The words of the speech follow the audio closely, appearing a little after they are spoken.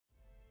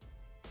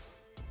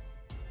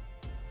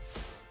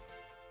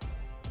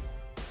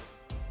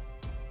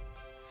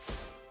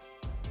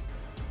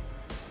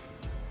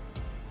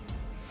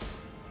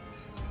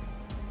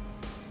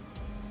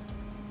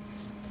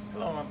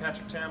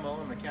Patrick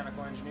Tamble, a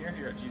mechanical engineer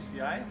here at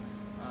GCI.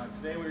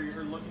 Today we're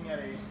looking at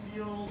a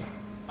steel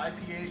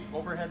IP8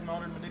 overhead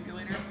mounted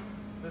manipulator.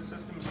 This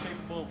system is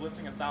capable of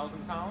lifting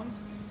 1,000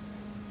 pounds.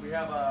 We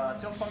have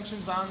tilt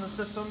functions on the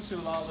system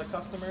to allow the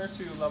customer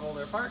to level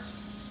their part.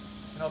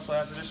 It also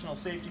has additional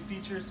safety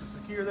features to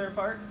secure their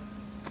part.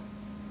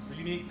 The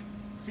unique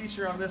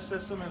feature on this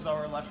system is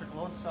our electric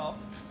load cell.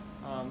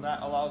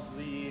 That allows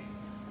the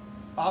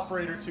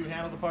operator to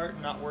handle the part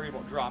and not worry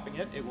about dropping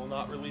it. It will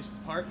not release the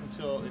part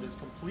until it is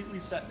completely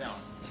set down.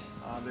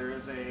 There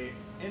is a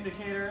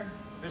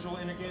visual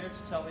indicator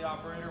to tell the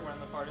operator when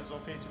the part is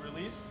okay to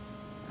release.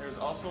 There's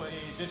also a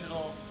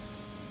digital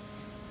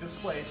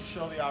display to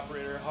show the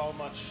operator how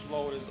much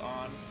load is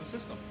on the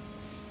system.